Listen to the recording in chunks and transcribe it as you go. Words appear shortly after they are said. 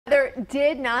Weather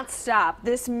did not stop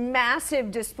this massive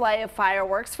display of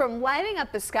fireworks from lighting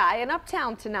up the sky in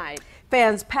Uptown tonight.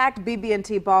 Fans packed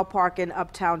BB&T Ballpark in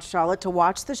Uptown Charlotte to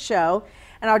watch the show.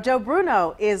 And our Joe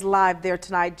Bruno is live there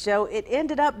tonight. Joe, it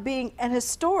ended up being an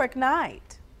historic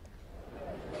night.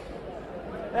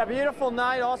 Yeah, beautiful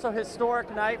night, also historic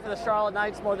night for the Charlotte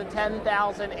Knights. More than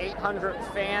 10,800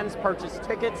 fans purchased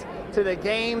tickets to the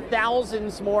game.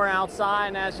 Thousands more outside,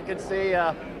 and as you can see,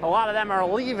 a lot of them are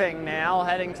leaving now,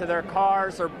 heading to their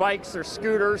cars or bikes or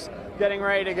scooters, getting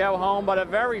ready to go home. But a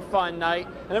very fun night,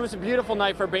 and it was a beautiful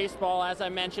night for baseball. As I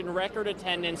mentioned, record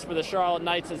attendance for the Charlotte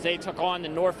Knights as they took on the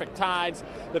Norfolk Tides.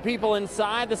 The people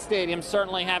inside the stadium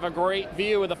certainly have a great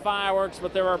view of the fireworks,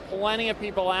 but there were plenty of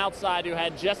people outside who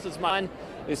had just as much.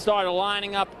 They started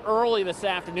lining up early this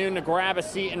afternoon to grab a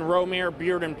seat in Romare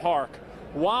Bearden Park.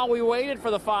 While we waited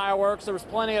for the fireworks, there was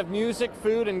plenty of music,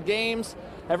 food, and games.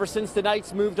 Ever since the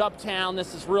Knights moved uptown,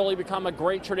 this has really become a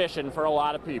great tradition for a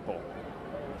lot of people.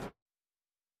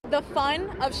 The fun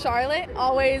of Charlotte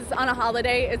always on a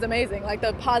holiday is amazing. Like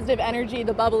the positive energy,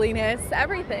 the bubbliness,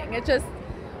 everything. It just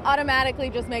automatically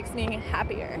just makes me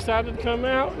happier. Excited to come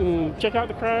out and check out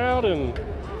the crowd and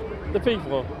the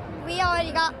people. We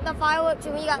already got the fireworks,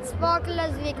 and we got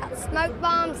sparklers, we got smoke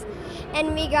bombs,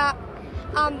 and we got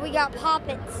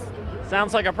poppets.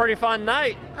 Sounds like a pretty fun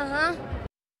night.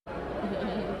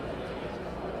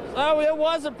 Oh, it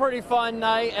was a pretty fun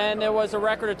night, and there was a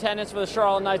record attendance for the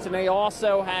Charlotte Knights, and they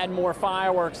also had more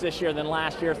fireworks this year than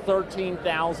last year.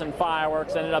 13,000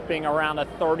 fireworks, ended up being around a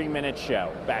 30-minute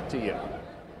show. Back to you.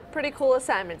 Pretty cool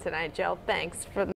assignment tonight, Joe. Thanks for